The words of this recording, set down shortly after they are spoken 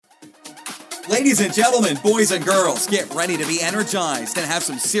Ladies and gentlemen, boys and girls, get ready to be energized and have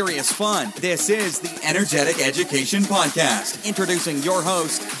some serious fun. This is the Energetic Education Podcast. Introducing your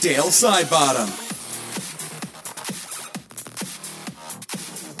host, Dale Sidebottom.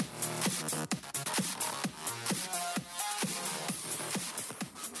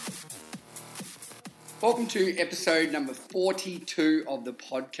 Welcome to episode number 42 of the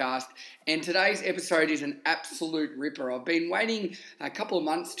podcast, and today's episode is an absolute ripper. I've been waiting a couple of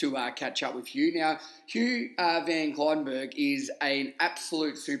months to catch up with Hugh. Now, Hugh Van Glydenberg is an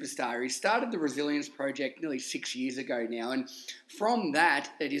absolute superstar. He started the Resilience Project nearly 6 years ago now, and from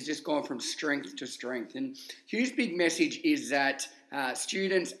that, it has just gone from strength to strength. And Hugh's big message is that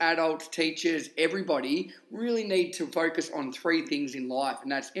students, adults, teachers, everybody really need to focus on three things in life,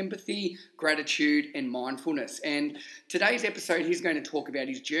 and that's empathy, gratitude, and mindfulness. And today's episode, he's going to talk about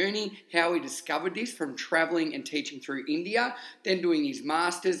his journey, how he discovered this from traveling and teaching through India, then doing his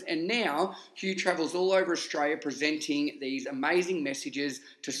masters, and now Hugh travels all over Australia presenting these amazing messages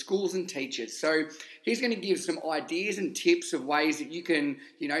to schools and teachers. So he's going to give some ideas and tips of ways that you can,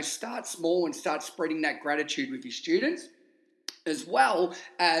 start small and start spreading that gratitude with your students, as well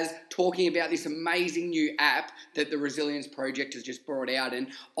as talking about this amazing new app that the Resilience Project has just brought out. And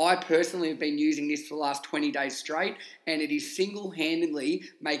I personally have been using this for the last 20 days straight, and it is single-handedly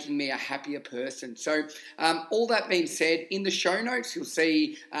making me a happier person. So all that being said, in the show notes, you'll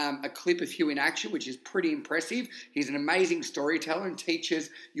see a clip of Hugh in action, which is pretty impressive. He's an amazing storyteller, and teachers,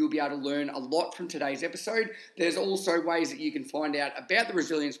 you'll be able to learn a lot from today's episode. There's also ways that you can find out about the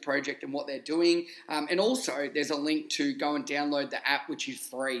Resilience Project and what they're doing. And also, there's a link to go and download the app, which is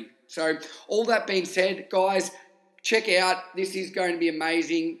free. So all that being said, guys, check out. This is going to be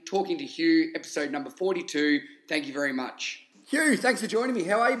amazing. Talking to Hugh, episode number 42. Thank you very much. Hugh, thanks for joining me.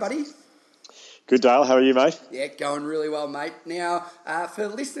 How are you, buddy? Good, Dale. How are you, mate? Yeah, going really well, mate. Now, for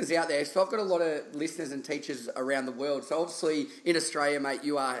listeners out there, so I've got a lot of listeners and teachers around the world. So obviously in Australia, mate,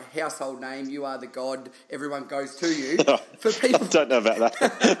 you are a household name. You are the god. Everyone goes to you. For people, I don't know about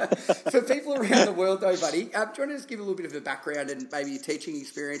that. For people around the world, though, buddy, do you want to just give a little bit of a background and maybe your teaching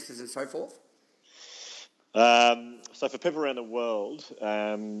experiences and so forth? So for people around the world,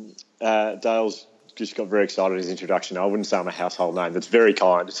 Dale's just got very excited at his introduction. I wouldn't say I'm a household name. That's very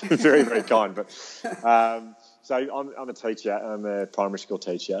kind. It's very, very kind. But so I'm a teacher. I'm a primary school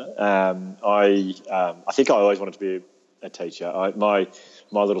teacher. I think I always wanted to be a teacher. My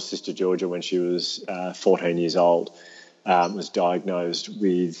little sister Georgia, when she was 14 years old, was diagnosed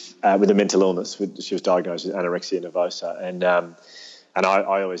with a mental illness. She was diagnosed with anorexia nervosa, and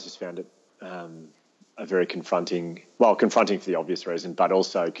I always just found it a very confronting for the obvious reason, but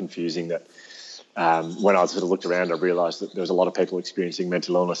also confusing that. When I sort of looked around, I realised that there was a lot of people experiencing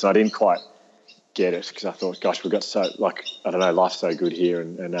mental illness, and I didn't quite get it because I thought, gosh, we've got life's so good here,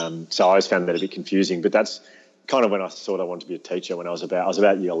 and so I always found that a bit confusing. But that's kind of when I thought I wanted to be a teacher. When I was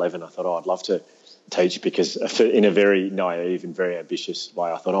about year 11, I thought, I'd love to teach, because in a very naive and very ambitious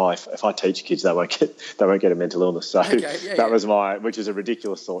way, I thought, if I teach kids, they won't get a mental illness. So that was which is a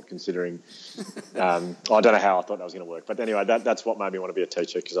ridiculous thought considering. I don't know how I thought that was going to work, but anyway, that's what made me want to be a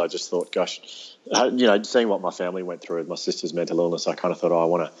teacher, because I just thought, gosh, seeing what my family went through with my sister's mental illness, I kind of thought, I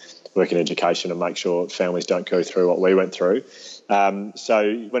want to work in education and make sure families don't go through what we went through.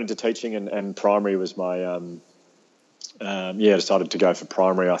 So went into teaching, and primary was my decided to go for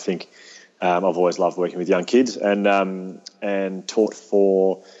primary. I think. I've always loved working with young kids, and taught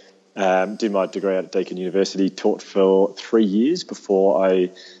for, did my degree out at Deakin University, taught for 3 years before I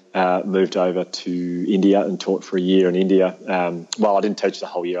moved over to India and taught for a year in India. I didn't teach the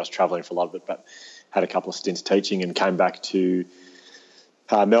whole year. I was travelling for a lot of it, but had a couple of stints teaching, and came back to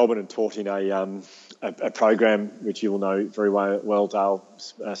Melbourne and taught in a program which you will know very well, Dale,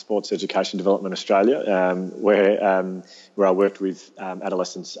 Sports Education Development Australia, where I worked with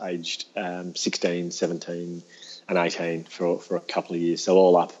adolescents aged 16, 17 and 18 for a couple of years. So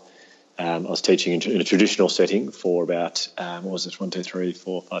all up, I was teaching in a traditional setting for about,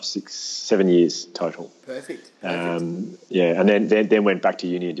 7 years total. Perfect. And then went back to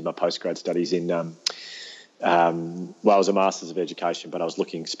uni and did my postgrad studies in, I was a Masters of Education, but I was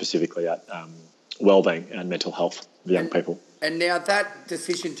looking specifically at wellbeing and mental health of young people. And now that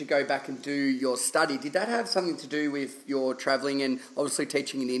decision to go back and do your study, did that have something to do with your travelling and obviously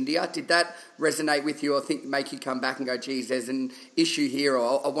teaching in India? Did that resonate with you, or make you come back and go, geez, there's an issue here,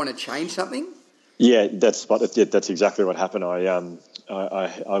 or I want to change something? Yeah, that's exactly what happened.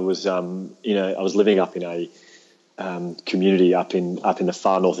 I was living up in a community up in the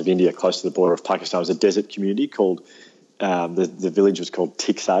far north of India, close to the border of Pakistan. It was a desert community called the village was called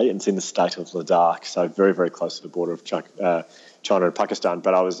Tiksay, and it's in the state of Ladakh, so very, very close to the border of China and Pakistan.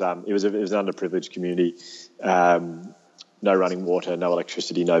 But it was an underprivileged community. No running water, no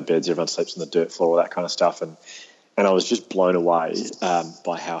electricity, no beds. Everyone sleeps on the dirt floor, all that kind of stuff. And I was just blown away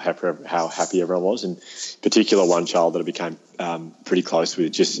by how happy everyone was. In particular, one child that I became pretty close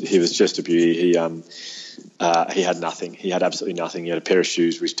with. He was just a beauty. He had nothing. He had absolutely nothing. He had a pair of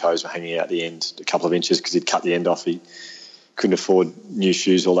shoes where his toes were hanging out the end a couple of inches because he'd cut the end off. He couldn't afford new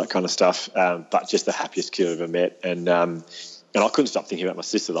shoes, all that kind of stuff. But just the happiest kid I've ever met. And I couldn't stop thinking about my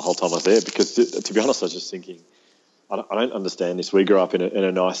sister the whole time I was there because, to be honest, I was just thinking, I don't understand this. We grew up in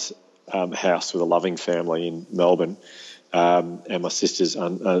a nice house with a loving family in Melbourne, and my sister's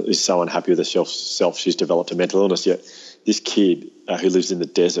is so unhappy with herself. She's developed a mental illness. Yet this kid who lives in the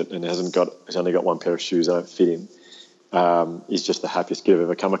desert and has only got one pair of shoes that don't fit him is just the happiest kid I've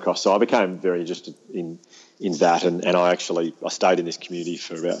ever come across. So I became very interested in that, and I stayed in this community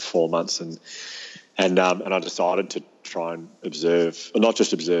for about 4 months, and I decided to try and observe, or not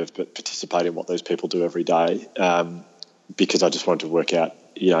just observe, but participate in what those people do every day, because I just wanted to work out,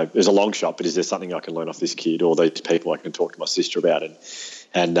 it was a long shot, but is there something I can learn off this kid or these people I can talk to my sister about?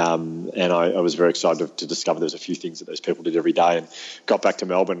 And I was very excited to discover there's a few things that those people did every day, and got back to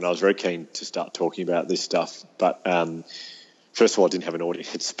Melbourne, and I was very keen to start talking about this stuff. But first of all, I didn't have an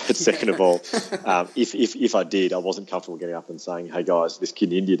audience. But second of all, if I did, I wasn't comfortable getting up and saying, hey guys, this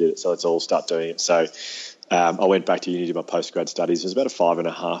kid in India did it, so let's all start doing it. So I went back to uni to do my postgrad studies. It was about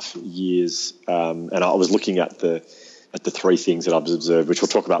 5.5 years, and I was looking at the 3 things that I've observed, which we'll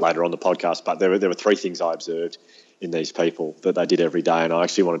talk about later on the podcast. But there were 3 things I observed in these people that they did every day, and I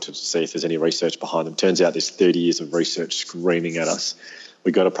actually wanted to see if there's any research behind them. Turns out there's 30 years of research screaming at us.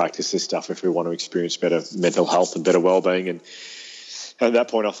 We've got to practice this stuff if we want to experience better mental health and better well-being. And at that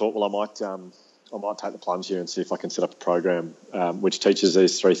point, I thought, well, I might take the plunge here and see if I can set up a program which teaches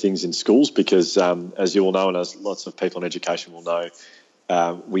these 3 things in schools, because as you all know, and as lots of people in education will know,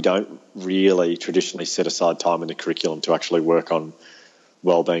 we don't really traditionally set aside time in the curriculum to actually work on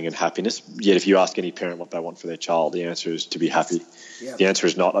well-being and happiness. Yet if you ask any parent what they want for their child, the answer is to be happy. Yep. The answer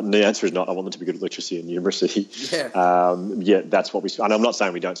is not, I want them to be good at literacy and numeracy. Yeah. That's what and I'm not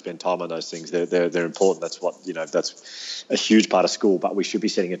saying we don't spend time on those things. They're important. That's what, that's a huge part of school, but we should be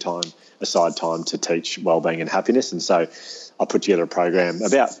setting aside time to teach well-being and happiness. And so I put together a program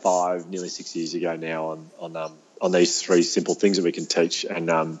about 5, nearly 6 years ago now on these 3 simple things that we can teach, and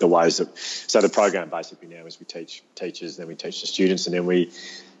the ways that. So the program basically now is we teach teachers, then we teach the students, and then we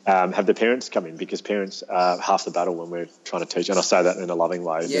have the parents come in, because parents are half the battle when we're trying to teach. And I say that in a loving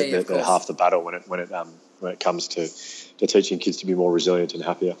way. They're half the battle when it comes to teaching kids to be more resilient and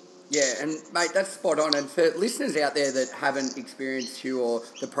happier. Yeah, and mate, that's spot on. And for listeners out there that haven't experienced Hugh or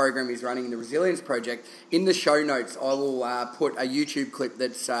the program he's running in the Resilience Project, in the show notes I will put a YouTube clip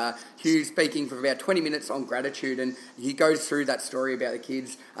that's Hugh speaking for about 20 minutes on gratitude, and he goes through that story about the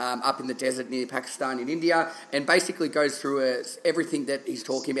kids up in the desert near Pakistan in India, and basically goes through everything that he's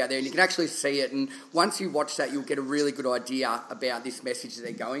talking about there, and you can actually see it. And once you watch that, you'll get a really good idea about this message that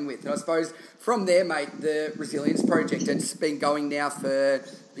they're going with. And I suppose from there, mate, the Resilience Project, it's been going now for,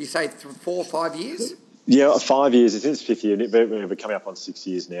 you say 4 or 5 years? Yeah, 5 years. It's in its 5th year. We're coming up on 6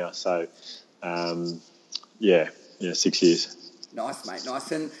 years now. So, 6 years. Nice, mate.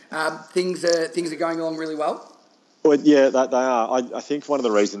 Nice. And things are going along really well? Well, yeah, they are. I think one of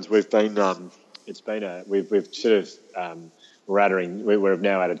the reasons we've been, we've sort of, we've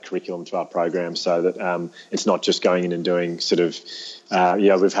now added curriculum to our program, so that it's not just going in and doing sort of,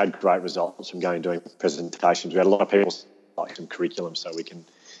 we've had great results from going and doing presentations. We had a lot of people like some curriculum, so we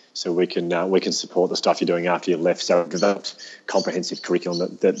can support the stuff you're doing after you've left. So we've developed comprehensive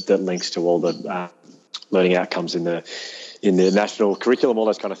curriculum that links to all the learning outcomes in the national curriculum, all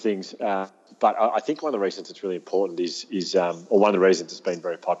those kind of things. But I think one of the reasons it's really important is one of the reasons it's been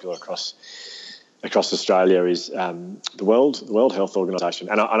very popular across Australia is the World Health Organization.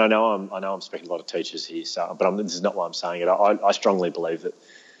 And I know I'm speaking to a lot of teachers here, but this is not why I'm saying it. I strongly believe that,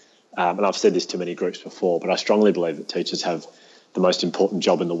 and I've said this to many groups before, but I strongly believe that teachers have the most important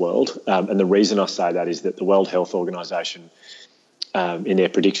job in the world. And the reason I say that is that the World Health Organization, in their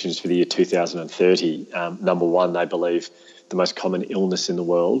predictions for the year 2030, number one, they believe the most common illness in the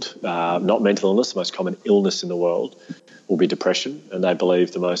world, not mental illness, the most common illness in the world will be depression, and they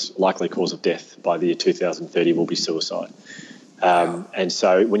believe the most likely cause of death by the year 2030 will be suicide. And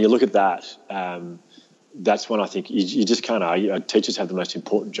so when you look at that, that's when I think you just can't argue. Teachers have the most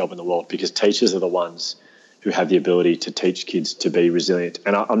important job in the world, because teachers are the ones who have the ability to teach kids to be resilient.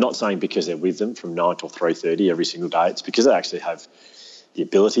 And I'm not saying because they're with them from 9 till 3:30 every single day. It's because they actually have the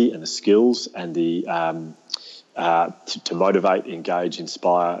ability and the skills and the to motivate, engage,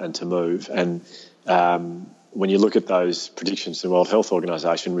 inspire, and to move. And when you look at those predictions in the World Health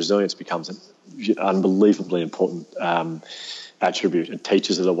Organization, resilience becomes an unbelievably important attribute, and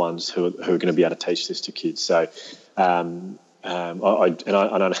teachers are the ones who are going to be able to teach this to kids. So, again, I'm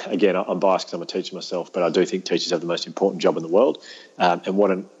biased because I'm a teacher myself, but I do think teachers have the most important job in the world, and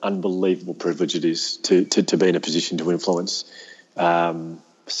what an unbelievable privilege it is to be in a position to influence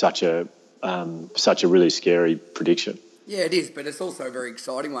such a really scary prediction. Yeah, it is, but it's also a very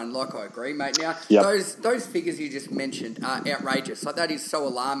exciting one. Like, I agree, mate. Now, Yep. those figures you just mentioned are outrageous. Like, that is so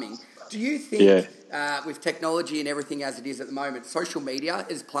alarming. Do you think, with technology and everything as it is at the moment, social media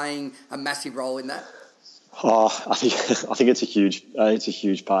is playing a massive role in that? Oh, I think it's a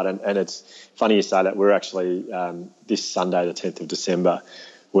huge part, and it's funny you say that. We're actually this Sunday, the 10th of December,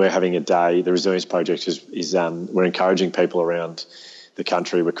 we're having a day. The Resilience Project is we're encouraging people around the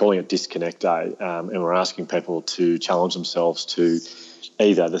country. We're calling it Disconnect Day, and we're asking people to challenge themselves to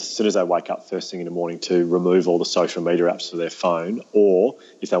either, as soon as they wake up first thing in the morning, to remove all the social media apps from their phone, or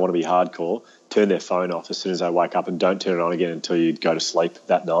if they want to be hardcore, turn their phone off as soon as they wake up and don't turn it on again until you go to sleep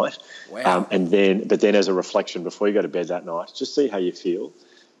that night. Wow. But then as a reflection before you go to bed that night, just see how you feel,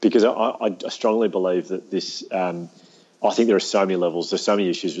 because I strongly believe that this. I think there are so many levels. There's so many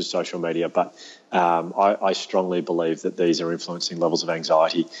issues with social media, but I strongly believe that these are influencing levels of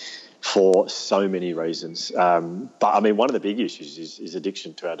anxiety for so many reasons. But I mean, one of the big issues is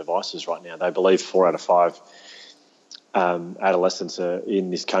addiction to our devices right now. They believe 4 out of 5 adolescents in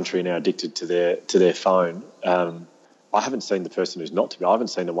this country now addicted to their phone. I haven't seen the person who's not to be. I haven't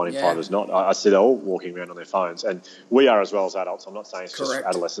seen the 1 in 5 who's not. I see they're all walking around on their phones, and we are as well as adults. I'm not saying it's just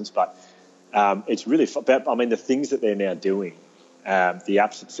adolescents, but it's really. I mean, the things that they're now doing, the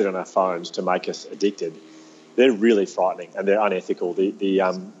apps that sit on our phones to make us addicted, they're really frightening and they're unethical. The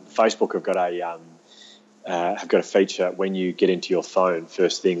Facebook have got a feature when you get into your phone.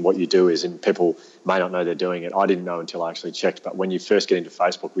 First thing, what you do is, and people may not know they're doing it. I didn't know until I actually checked. But when you first get into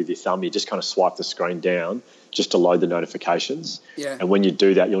Facebook with your thumb, you just kind of swipe the screen down just to load the notifications. Yeah. And when you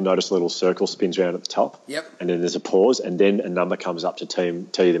do that, you'll notice a little circle spins around at the top. Yep. And then there's a pause, and then a number comes up to tell you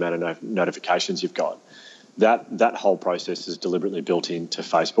the amount of notifications you've got. That whole process is deliberately built into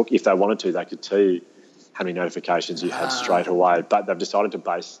Facebook. If they wanted to, they could tell you how many notifications you had straight away. But they've decided to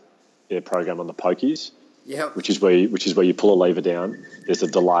base their program on the pokies. Yep. Which is where you pull a lever down. There's a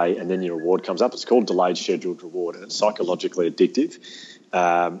delay, and then your reward comes up. It's called delayed scheduled reward, and it's psychologically addictive.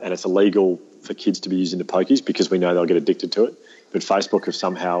 And it's illegal for kids to be using the pokies because we know they'll get addicted to it. But Facebook have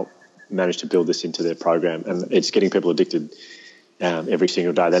somehow managed to build this into their program, and it's getting people addicted every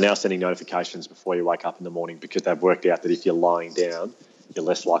single day. They're now sending notifications before you wake up in the morning because they've worked out that if you're lying down, you're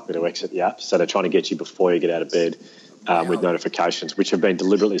less likely to exit the app. So they're trying to get you before you get out of bed. With notifications, which have been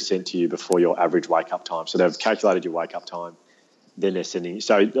deliberately sent to you before your average wake-up time. So they've calculated your wake-up time, then they're sending you.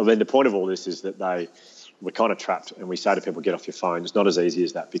 So, I mean, the point of all this is that we're kind of trapped, and we say to people, get off your phone. It's not as easy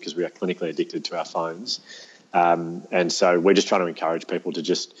as that because we are clinically addicted to our phones. And so we're just trying to encourage people to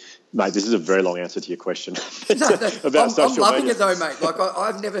just, mate, this is a very long answer to your question about social media. I'm loving it though, mate. Like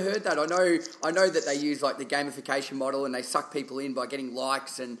I've never heard that. I know that they use like the gamification model and they suck people in by getting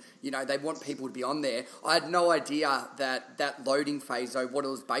likes and, they want people to be on there. I had no idea that loading phase though, what it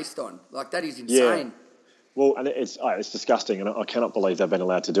was based on. Like that is insane. Yeah. Well, and it's disgusting, and I cannot believe they've been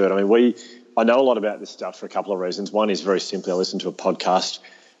allowed to do it. I mean, I know a lot about this stuff for a couple of reasons. One is very simply I listened to a podcast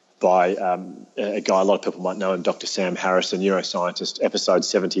by a guy a lot of people might know him, Dr. Sam Harris, a neuroscientist, episode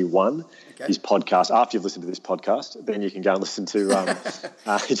 71, his podcast. After you've listened to this podcast, then you can go and listen to,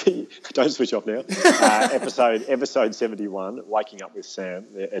 don't switch off now, episode 71, Waking Up with Sam.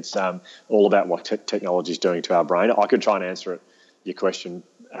 It's all about what technology is doing to our brain. I could try and answer your question,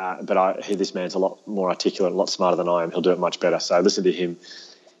 but I hear this man's a lot more articulate, a lot smarter than I am. He'll do it much better. So listen to him.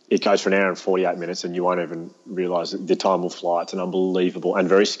 It goes for an hour and 48 minutes and you won't even realise that the time will fly. It's an unbelievable and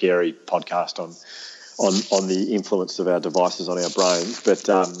very scary podcast on the influence of our devices on our brains. But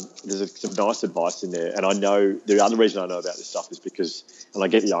there's some nice advice in there. And I know the other reason I know about this stuff is because, and I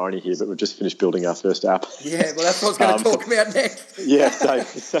get the irony here, but we've just finished building our first app. Yeah, well, that's what I was going to talk about next. Yeah, so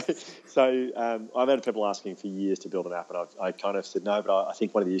I've had people asking for years to build an app, and I kind of said no, but I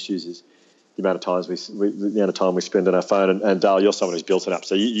think one of the issues is the amount of time we spend on our phone. And Dale, you're someone who's built an app,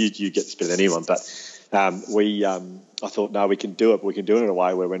 so you get to spend anyone. But I thought, no, we can do it. But we can do it in a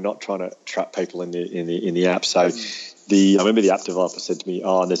way where we're not trying to trap people in the app. So I remember the app developer said to me,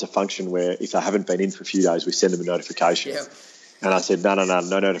 and there's a function where if they haven't been in for a few days, we send them a notification. Yeah. And I said, no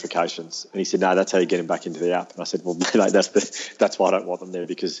notifications. And he said, no, that's how you get them back into the app. And I said, well, mate, that's why I don't want them there,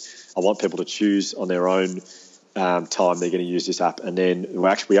 because I want people to choose on their own time they're going to use this app, and then we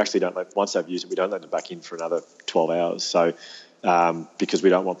actually don't let, once they've used it, we don't let them back in for another 12 hours. So because we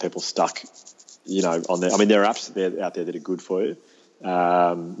don't want people stuck on there. I mean, there are apps out there that are good for you.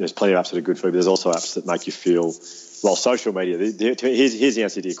 There's plenty of apps that are good for you, but there's also apps that make you feel, well, social media. Here's the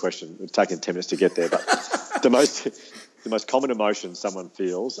answer to your question. It's taken 10 minutes to get there, but the most common emotion someone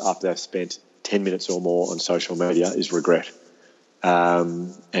feels after they've spent 10 minutes or more on social media is regret.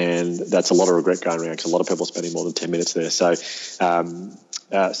 And that's a lot of regret going around because a lot of people are spending more than 10 minutes there. So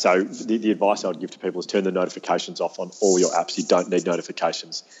the advice I would give to people is turn the notifications off on all your apps. You don't need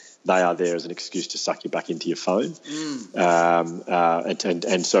notifications. They are there as an excuse to suck you back into your phone.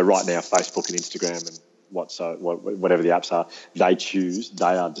 And so right now, Facebook and Instagram and whatever the apps are, they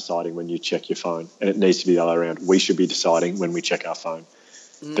are deciding when you check your phone, and it needs to be the other way around. We should be deciding when we check our phone.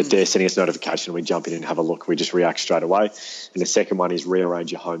 But they're sending us notification, we jump in and have a look. We just react straight away. And the second one is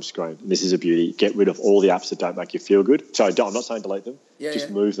rearrange your home screen. And this is a beauty. Get rid of all the apps that don't make you feel good. So I'm not saying delete them.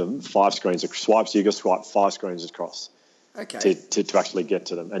 Move them 5 screens. Swipe, so you can swipe 5 screens across. Okay. To actually get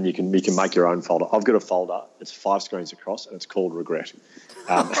to them, and you can make your own folder. I've got a folder. It's 5 screens across, and it's called regret.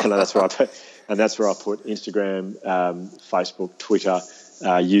 And that's where I put Instagram, Facebook, Twitter,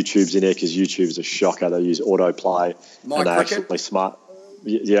 YouTube's in there because YouTube is a shocker. They use autoplay. My Cricket. Actually smart.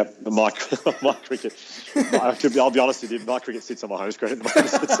 Yeah, my Cricket. I'll be honest with you, my Cricket sits on my home screen at the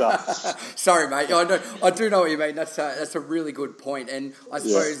moment. Sorry, mate. I do know what you mean. That's a really good point. And I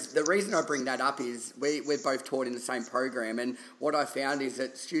suppose the reason I bring that up is we're both taught in the same program, and what I found is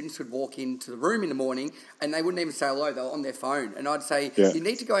that students would walk into the room in the morning and they wouldn't even say hello. They were on their phone. And I'd say, you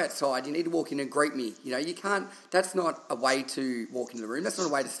need to go outside. You need to walk in and greet me. You can't. That's not a way to walk into the room. That's not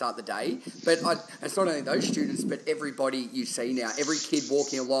a way to start the day. But it's not only those students, but everybody you see now, every kid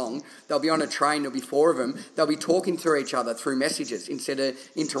walking along, they'll be on a train, there'll be 4 of them, they'll be talking to each other through messages instead of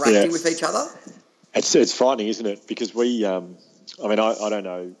interacting with each other. It's frightening, isn't it? Because we, I don't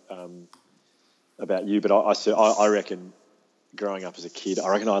know about you, but I reckon growing up as a kid, I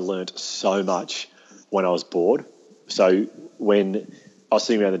reckon I learnt so much when I was bored. So when I was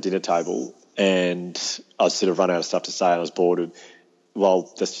sitting around the dinner table and I was sort of run out of stuff to say and I was bored,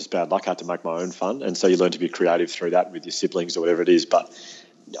 well, that's just bad luck. I had to make my own fun. And so you learn to be creative through that with your siblings or whatever it is. But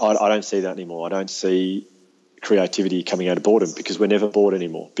I don't see that anymore. I don't see creativity coming out of boredom because we're never bored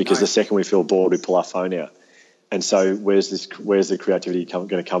anymore. Because the second we feel bored, we pull our phone out. And so where's the creativity going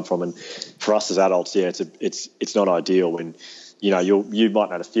to come from? And for us as adults, it's not ideal when, you might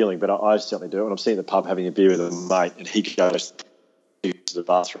know the feeling, but I certainly do it. When I'm sitting at the pub having a beer with a mate and he goes to the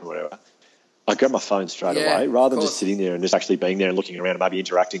bathroom or whatever, I grab my phone straight away rather than just sitting there and just actually being there and looking around and maybe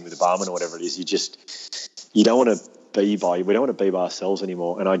interacting with the barman or whatever it is. We don't want to be by ourselves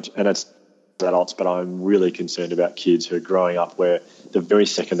anymore. And it's adults, but I'm really concerned about kids who are growing up where the very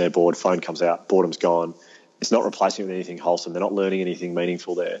second they're bored, phone comes out, boredom's gone. It's not replacing it with anything wholesome. They're not learning anything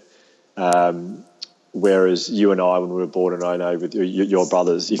meaningful there. Whereas you and I, when we were bored, and I know with your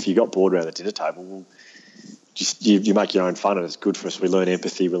brothers, if you got bored around the dinner table, well, just you make your own fun, and it's good for us. We learn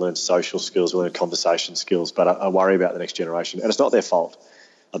empathy, we learn social skills, we learn conversation skills. But I worry about the next generation, and it's not their fault.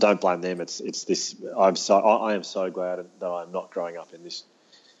 I don't blame them. It's this. I am so glad that I'm not growing up in this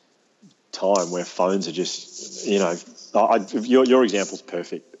time where phones are just. Your example's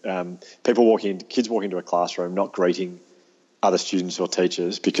perfect. Kids walk into a classroom not greeting other students or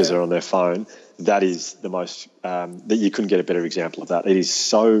teachers because they're on their phone. That is the most. That you couldn't get a better example of that. It is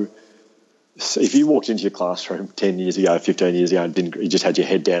so. So if you walked into your classroom 10 years ago, 15 years ago, and you just had your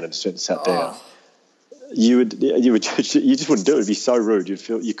head down and sat down, you just wouldn't do it. It'd be so rude.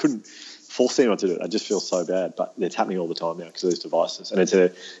 You couldn't force anyone to do it. I just feel so bad, but it's happening all the time now because of these devices, and it's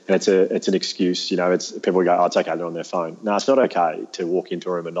an excuse. It's people go, it's okay, they're on their phone. No, it's not okay to walk into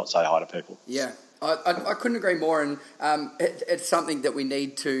a room and not say hi to people. Yeah. I couldn't agree more, and it's something that we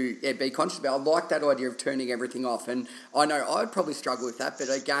need to be conscious about. I like that idea of turning everything off, and I know I'd probably struggle with that, but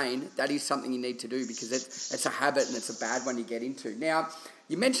again, that is something you need to do because it's a habit and it's a bad one you get into. Now,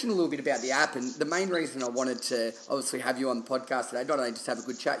 you mentioned a little bit about the app, and the main reason I wanted to obviously have you on the podcast today, not only just have a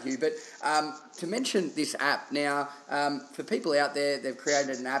good chat, Hugh, but to mention this app. Now, for people out there, they've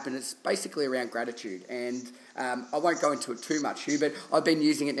created an app, and it's basically around gratitude, and I won't go into it too much, Hugh, but I've been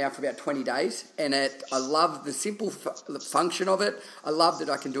using it now for about 20 days, and I love the simple function of it. I love that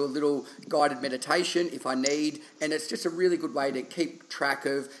I can do a little guided meditation if I need, and it's just a really good way to keep track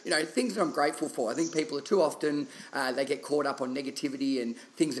of, things that I'm grateful for. I think people are too often, they get caught up on negativity and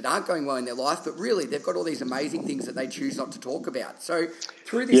things that aren't going well in their life, but really they've got all these amazing things that they choose not to talk about. So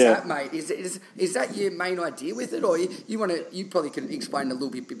through this app, mate, is that your main idea with it, or you probably can explain a little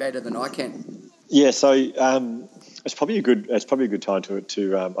bit better than I can? Yeah, so it's probably a good time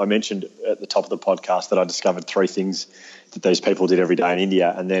to I mentioned at the top of the podcast that I discovered 3 things that these people did every day in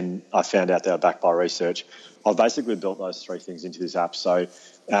India, and then I found out they were backed by research. I've basically built those three things into this app. So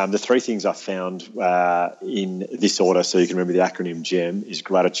the three things I found in this order, so you can remember the acronym GEM, is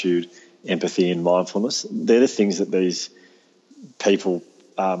gratitude, empathy, and mindfulness. They're the things that these people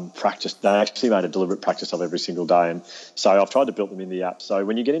practice. They actually made a deliberate practice of every single day. And so I've tried to build them in the app. So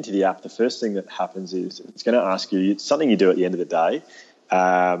when you get into the app, the first thing that happens is it's going to ask you, it's something you do at the end of the day.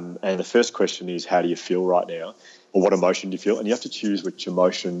 And the first question is, how do you feel right now? Or what emotion do you feel? And you have to choose which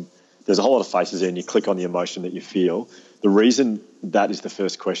emotion. There's a whole lot of faces there, and you click on the emotion that you feel. The reason that is the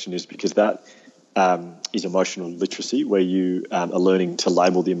first question is because that is emotional literacy, where you are learning to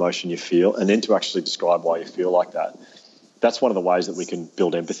label the emotion you feel and then to actually describe why you feel like that. That's one of the ways that we can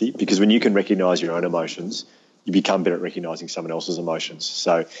build empathy, because when you can recognise your own emotions, you become better at recognising someone else's emotions.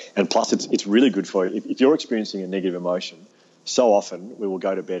 So, and plus it's really good for you. If you're experiencing a negative emotion, so often we will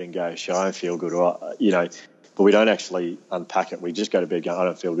go to bed and go, "Sure, I don't feel good," or, but we don't actually unpack it. We just go to bed going, "I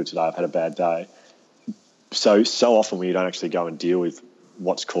don't feel good today. I've had a bad day." So often we don't actually go and deal with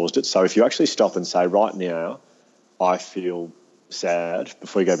what's caused it. So if you actually stop and say, right now, I feel sad,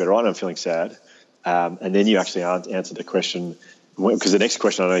 before you go to bed, right now I'm feeling sad, and then you actually answer the question, because the next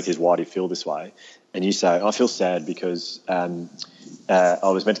question underneath is, why do you feel this way? And you say, I feel sad because I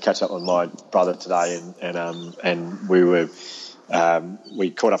was meant to catch up with my brother today, and we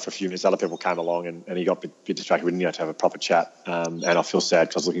caught up for a few minutes. Other people came along, and he got a bit distracted. We didn't get to have a proper chat, and I feel sad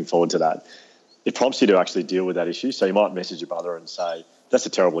because I was looking forward to that. It prompts you to actually deal with that issue. So you might message your brother and say, that's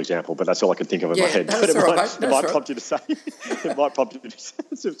a terrible example, but that's all I could think of in my head. But it might prompt you to say,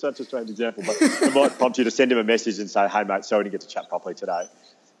 it's such a strange example, but it might prompt you to send him a message and say, hey, mate, sorry to get to chat properly today.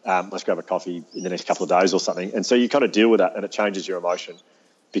 Let's grab a coffee in the next couple of days or something. And so you kind of deal with that, and it changes your emotion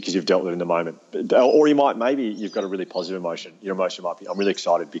because you've dealt with it in the moment. Or maybe you've got a really positive emotion. Your emotion might be, I'm really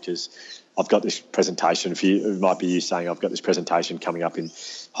excited because I've got this presentation for you. It might be you saying, I've got this presentation coming up in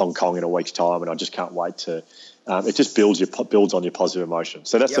Hong Kong in a week's time, and I just can't wait to. It just builds on your positive emotion.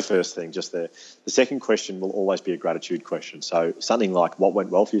 So that's the first thing, just there. The second question will always be a gratitude question. So something like, what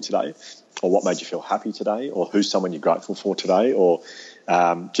went well for you today, or what made you feel happy today, or who's someone you're grateful for today, or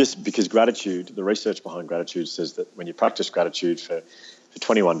just because gratitude, the research behind gratitude says that when you practice gratitude for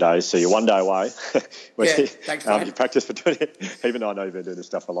 21 days, so you're one day away. Thanks, mate. You practice for 20, even though I know you've been doing this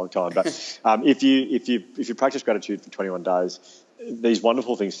stuff for a long time. But if you practice gratitude for 21 days, these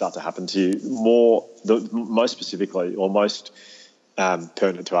wonderful things start to happen to you. Most specifically, or most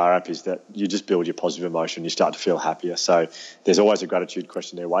pertinent to our app, is that you just build your positive emotion. You start to feel happier. So there's always a gratitude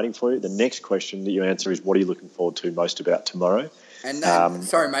question there waiting for you. The next question that you answer is, what are you looking forward to most about tomorrow? And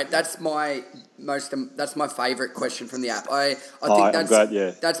sorry, mate, that's my favourite question from the app. I think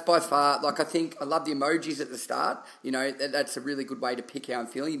that's by far, I love the emojis at the start. That's a really good way to pick how I'm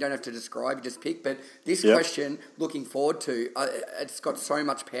feeling. You don't have to describe, you just pick. But this question, looking forward to, it's got so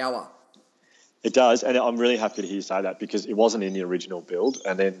much power. It does, and I'm really happy to hear you say that, because it wasn't in the original build.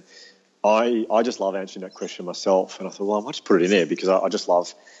 And then I just love answering that question myself, and I thought, well, I might just put it in there, because I just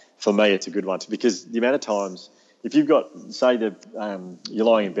love, for me, it's a good one, because the amount of times, if you've got, say, you're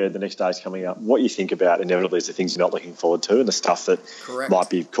lying in bed, the next day's coming up, what you think about inevitably is the things you're not looking forward to and the stuff that might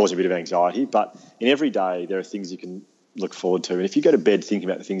be causing a bit of anxiety. But in every day, there are things you can look forward to. And if you go to bed thinking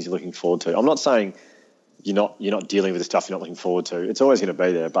about the things you're looking forward to, I'm not saying you're not dealing with the stuff you're not looking forward to. It's always going to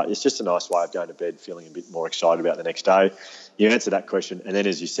be there, but it's just a nice way of going to bed feeling a bit more excited about the next day. You answer that question, and then,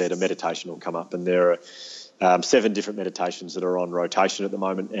 as you said, a meditation will come up, and there are 7 different meditations that are on rotation at the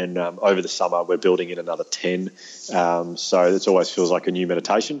moment, and over the summer we're building in another 10. So it always feels like a new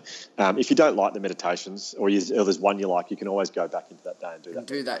meditation. If you don't like the meditations, or there's one you like, you can always go back into that day and do that.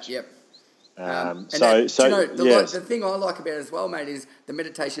 Do that, yep. The thing I like about it as well, mate, is the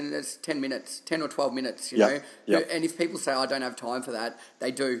meditation is 10 or 12 minutes, you know. And if people say, I don't have time for that,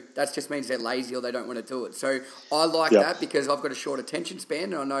 they do. That just means they're lazy or they don't want to do it. So I like that, because I've got a short attention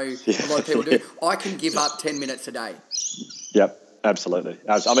span, and I know a lot of people do. I can give up 10 minutes a day. Yep. Absolutely.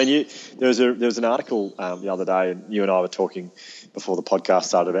 I mean, there was an article the other day, and you and I were talking before the podcast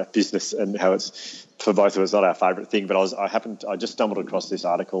started about business and how it's, for both of us, not our favourite thing. But I just stumbled across this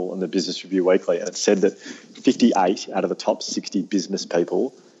article in the Business Review Weekly, and it said that 58 out of the top 60 business people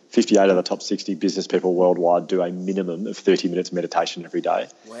worldwide do a minimum of 30 minutes meditation every day.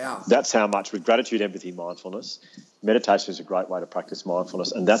 Wow. That's how much, with gratitude, empathy, mindfulness. Meditation is a great way to practice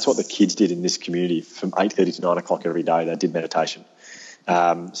mindfulness, and that's what the kids did in this community from 8:30 to 9 o'clock every day. They did meditation.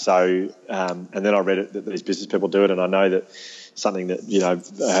 And then I read it that these business people do it, and I know that something that,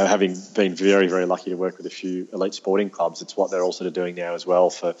 having been very, very lucky to work with a few elite sporting clubs, it's what they're also doing now as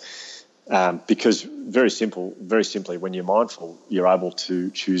well because very simply, when you're mindful, you're able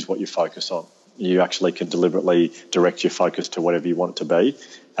to choose what you focus on. You actually can deliberately direct your focus to whatever you want it to be.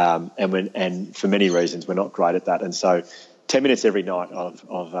 And for many reasons, we're not great at that. And so 10 minutes every night at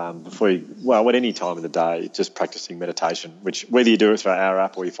any time of the day, just practicing meditation, which whether you do it through our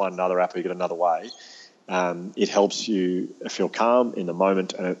app or you find another app or you get another way, it helps you feel calm in the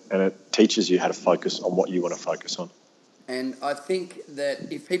moment, and it teaches you how to focus on what you want to focus on. And I think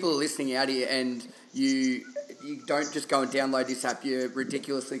that if people are listening out here and you don't just go and download this app, you're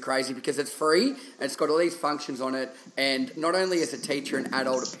ridiculously crazy, because it's free and it's got all these functions on it. And not only as a teacher, an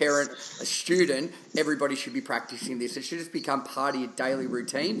adult, a parent, a student, everybody should be practicing this. It should just become part of your daily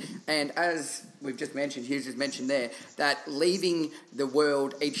routine. And as we've just mentioned, Hughes has mentioned there, that leaving the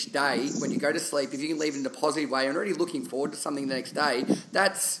world each day when you go to sleep, if you can leave it in a positive way and already looking forward to something the next day,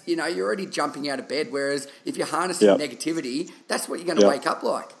 that's, you're already jumping out of bed. Whereas if you're harnessing negativity, that's what you're going to wake up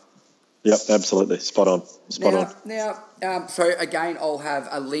like. Yep, absolutely. Spot on. Now, so again, I'll have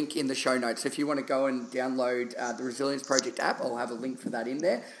a link in the show notes. So if you want to go and download the Resilience Project app, I'll have a link for that in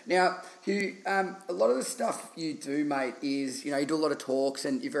there. Now, Hugh, a lot of the stuff you do, mate, is, you do a lot of talks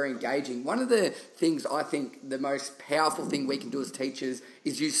and you're very engaging. One of the things I think the most powerful thing we can do as teachers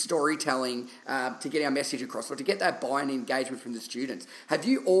is use storytelling to get our message across, or to get that buy-in and engagement from the students. Have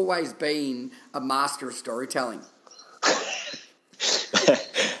you always been a master of storytelling?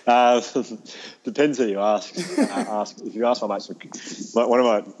 Depends who you ask. If you ask my mates,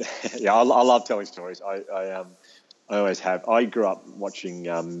 I love telling stories. I always have. I grew up watching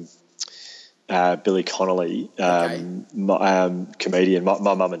Billy Connolly, comedian. My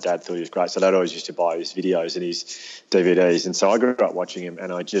mum and dad thought he was great, so they'd always used to buy his videos and his DVDs, and so I grew up watching him,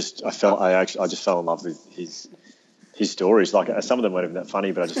 and I just fell in love with his stories. Like, some of them weren't even that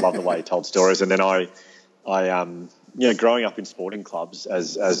funny, but I just loved the way he told stories. And then I growing up in sporting clubs,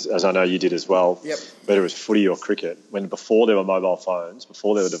 as I know you did as well, whether it was footy or cricket, before there were mobile phones,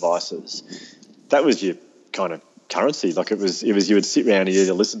 before there were devices, that was your kind of currency. Like, it was you would sit around and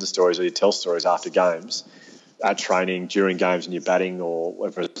either listen to stories or you tell stories after games, at training, during games when you're batting, or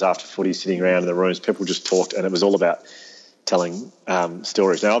whether it was after footy, sitting around in the rooms, people just talked, and it was all about telling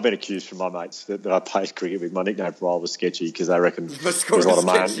stories. Now, I've been accused from my mates that I played cricket with. My nickname for a while was Sketchy, because they reckon there's a lot of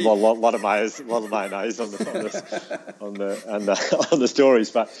mayonnaise on the stories.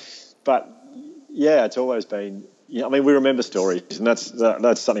 But yeah, it's always been. I mean, we remember stories, and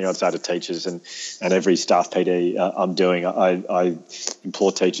that's something I'd say to teachers and every staff PD I'm doing. I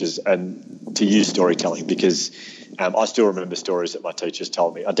implore teachers to use storytelling, because I still remember stories that my teachers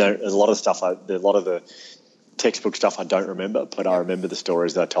told me. A lot of the textbook stuff I don't remember, but I remember the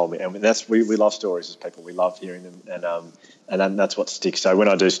stories they told me, and we love stories as people. We love hearing them, and that's what sticks. So when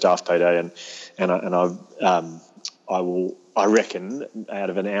I do staff PD, I reckon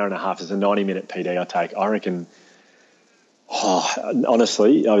out of an hour and a half, as a 90-minute PD I take, I reckon,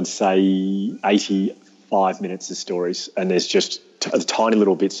 honestly, I would say 85 minutes of stories, and there's just tiny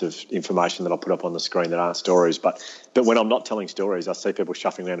little bits of information that I put up on the screen that aren't stories. But when I'm not telling stories, I see people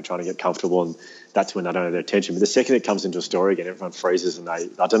shuffling around and trying to get comfortable, and that's when they don't have their attention. But the second it comes into a story again, everyone freezes, and I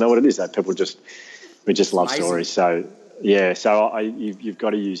don't know what it is. We just love stories. So yeah, you've got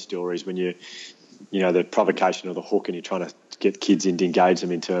to use stories when the provocation or the hook, and you're trying to get kids in to engage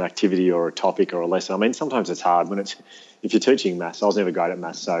them into an activity or a topic or a lesson. I mean, sometimes it's hard if you're teaching maths. I was never great at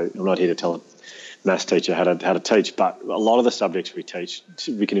maths, so I'm not here to tell a maths teacher how to teach, but a lot of the subjects we teach,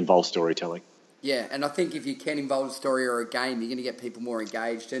 we can involve storytelling. Yeah, and I think if you can involve a story or a game, you're going to get people more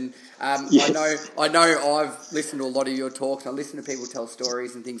engaged. And Yes. I know I've listened to a lot of your talks. I listen to people tell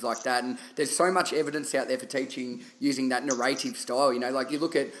stories and things like that. And there's so much evidence out there for teaching using that narrative style. Like you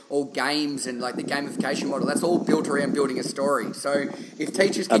look at all games and like the gamification model, that's all built around building a story. So if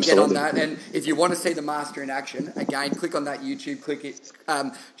teachers can get on that, and if you want to see the master in action, again, click on that YouTube clip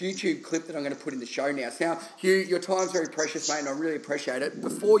that I'm going to put in the show now. So now, Hugh, your time's very precious, mate, and I really appreciate it.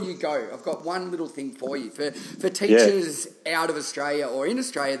 Before you go, I've got one little thing for you. For teachers out of Australia or in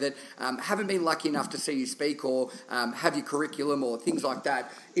Australia that haven't been lucky enough to see you speak or have your curriculum or things like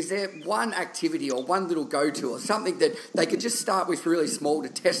that, is there one activity or one little go-to or something that they could just start with really small to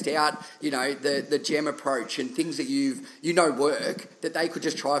test out, the GEM approach and things that work that they could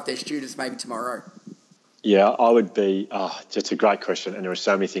just try with their students maybe tomorrow? Yeah, I would be, it's a great question, and there are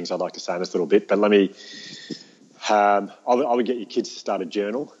so many things I'd like to say in this little bit, but let me, I would get your kids to start a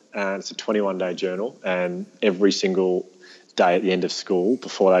journal, and it's a 21-day journal, and every single day at the end of school,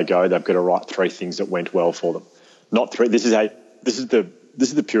 before they go, they've got to write 3 things that went well for them. Not 3, this is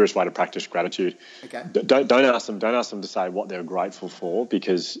the purest way to practice gratitude. Okay. Don't ask them to say what they're grateful for,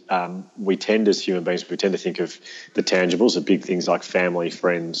 because we tend as human beings, we tend to think of the tangibles, the big things like family,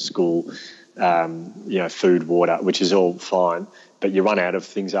 friends, school, food, water, which is all fine, but you run out of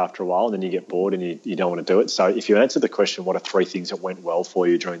things after a while and then you get bored and you don't want to do it. So if you answer the question, what are 3 things that went well for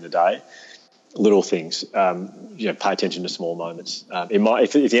you during the day? Little things, pay attention to small moments.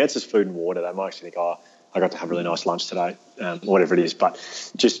 If the answer is food and water, they might actually think, I got to have a really nice lunch today, whatever it is. But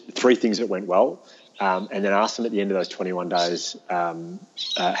just 3 things that went well, and then ask them at the end of those 21 days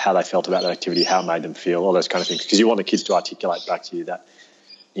how they felt about that activity, how it made them feel, all those kind of things. Because you want the kids to articulate back to you that,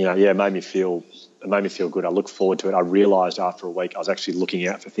 it made me feel good. I look forward to it. I realised after a week I was actually looking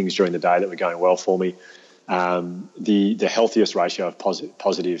out for things during the day that were going well for me. The healthiest ratio of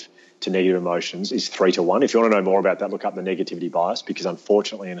positive to negative emotions is 3 to 1. If you want to know more about that, look up the negativity bias, because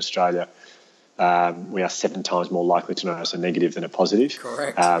unfortunately in Australia we are 7 times more likely to notice a negative than a positive.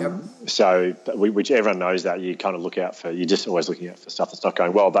 Correct. So which everyone knows that you kind of look out for. You're just always looking out for stuff that's not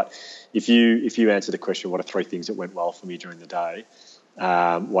going well. But if you answer the question, what are 3 things that went well for me during the day?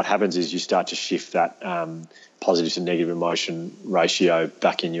 What happens is you start to shift that positive to negative emotion ratio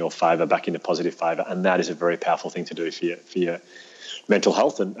back in your favour, back into positive favour, and that is a very powerful thing to do for your mental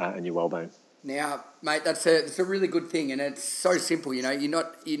health and your well-being. Now, mate, that's a really good thing, and it's so simple. You're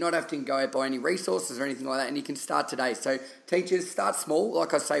not having to go out buy any resources or anything like that, and you can start today. So, teachers, start small.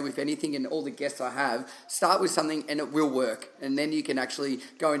 Like I say with anything, and all the guests I have, start with something, and it will work. And then you can actually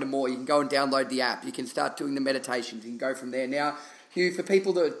go into more. You can go and download the app. You can start doing the meditations. You can go from there. Now, Hugh, for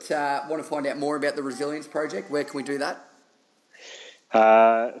people that want to find out more about the Resilience Project, where can we do that?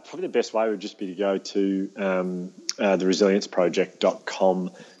 Probably the best way would just be to go to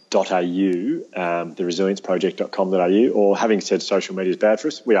theresilienceproject.com.au, theresilienceproject.com.au, or having said social media is bad for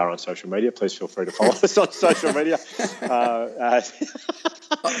us, we are on social media. Please feel free to follow us on social media.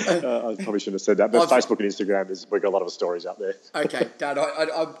 I probably shouldn't have said that, but Facebook and Instagram, we've got a lot of stories up there. Okay, Dad,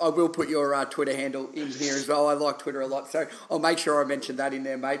 I will put your Twitter handle in here as well. I like Twitter a lot, so I'll make sure I mention that in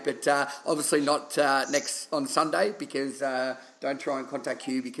there, mate. But obviously not next on Sunday, because don't try and contact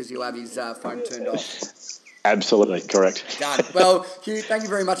Hugh because he'll have his phone turned off. Absolutely, correct. Done. Well, Hugh, thank you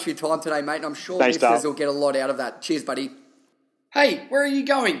very much for your time today, mate, and I'm sure listeners will get a lot out of that. Cheers, buddy. Hey, where are you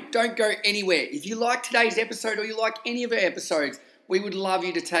going? Don't go anywhere. If you like today's episode or you like any of our episodes, we would love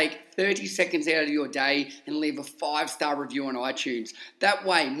you to take 30 seconds out of your day and leave a 5-star review on iTunes. That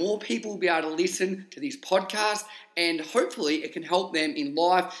way, more people will be able to listen to this podcast, and hopefully it can help them in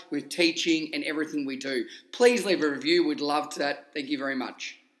life with teaching and everything we do. Please leave a review. We'd love that. Thank you very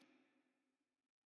much.